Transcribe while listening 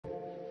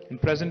In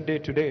present day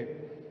today,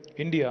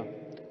 India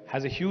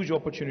has a huge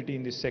opportunity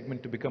in this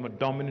segment to become a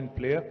dominant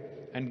player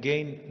and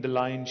gain the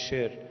lion's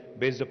share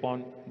based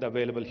upon the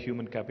available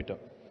human capital.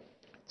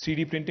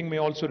 3D printing may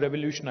also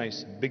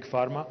revolutionize big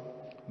pharma,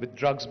 with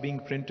drugs being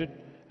printed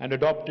and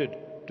adopted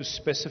to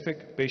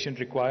specific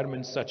patient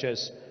requirements such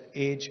as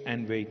age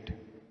and weight.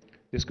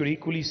 This could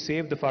equally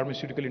save the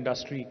pharmaceutical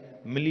industry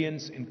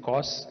millions in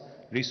costs,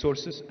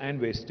 resources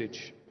and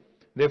wastage.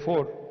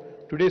 Therefore,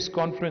 today's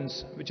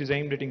conference, which is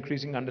aimed at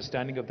increasing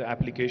understanding of the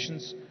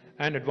applications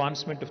and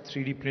advancement of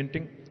 3D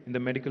printing in the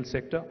medical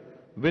sector,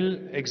 will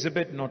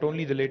exhibit not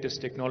only the latest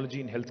technology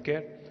in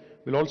healthcare,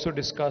 will also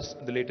discuss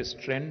the latest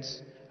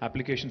trends,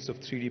 applications of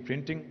 3D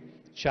printing,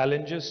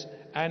 challenges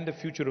and the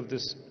future of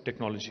this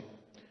technology.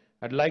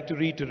 I'd like to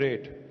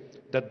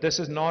reiterate that this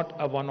is not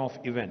a one-off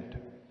event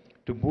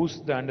to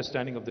boost the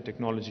understanding of the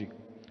technology.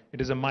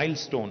 It is a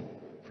milestone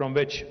from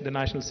which the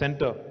National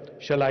Centre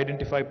shall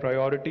identify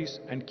priorities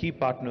and key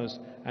partners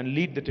and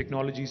lead the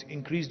technology's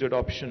increased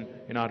adoption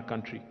in our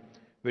country.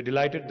 We're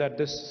delighted that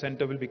this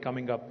centre will be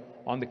coming up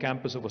on the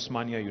campus of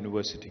Osmania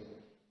University.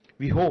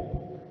 We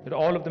hope that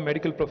all of the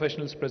medical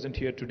professionals present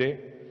here today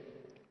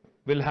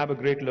will have a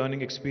great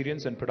learning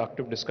experience and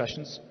productive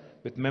discussions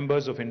with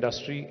members of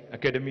industry,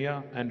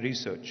 academia and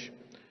research.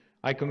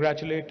 I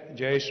congratulate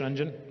Jayesh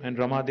Ranjan and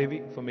Rama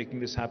Devi for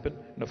making this happen,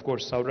 and of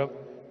course Saurav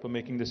for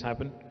making this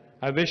happen.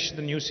 I wish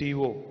the new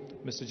CEO,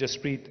 Mr.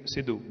 Jaspreet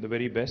Sidhu, the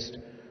very best.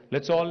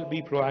 Let's all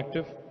be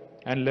proactive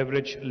and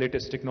leverage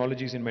latest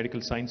technologies in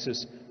medical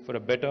sciences for a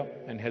better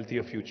and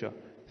healthier future.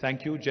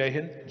 Thank you. Jai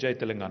Hind, Jai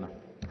Telangana.